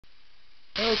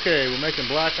Okay, we're making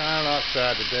black iron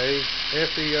oxide today.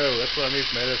 FeO, that's what I need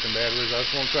from Edison batteries. I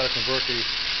just want to try to convert the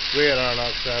red iron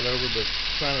oxide over, but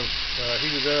trying to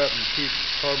heat it up and keep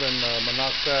carbon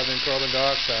monoxide and carbon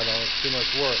dioxide on it. It's too much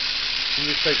work.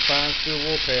 You just take fine steel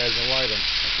wool pads and light them.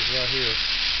 This is right here.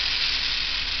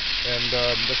 And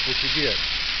that's what you get.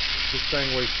 This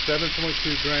thing weighs 7.2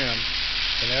 grams,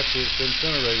 and after it's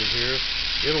incinerated here,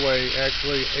 it'll weigh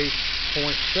actually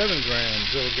 8.7 grams.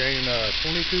 It'll gain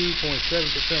 22.7%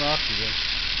 oxygen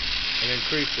and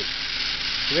increase it.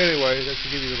 But anyway, that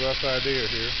should give you the rough idea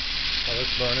here how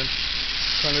that's burning.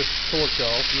 Turn this torch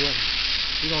off.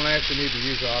 You don't actually need to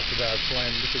use an oxidized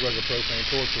flame. Just a regular propane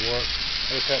torch will work.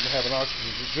 I just happen to have an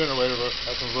oxygen generator.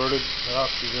 I converted an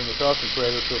oxygen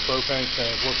concentrator to a propane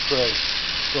tank. Works great.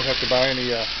 Don't have to buy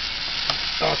any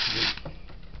oxygen.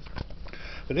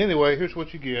 But anyway, here's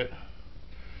what you get.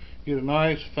 You get a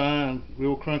nice, fine,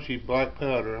 real crunchy black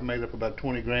powder. I made up about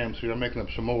 20 grams here. I'm making up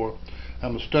some more.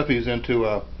 I'm going to stuff these into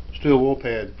a steel wool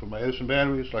pad for my Edison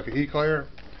batteries, like an eclair,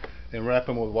 and wrap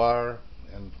them with wire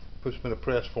and put them in a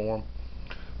press form,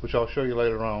 which I'll show you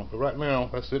later on. But right now,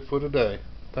 that's it for today.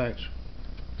 Thanks.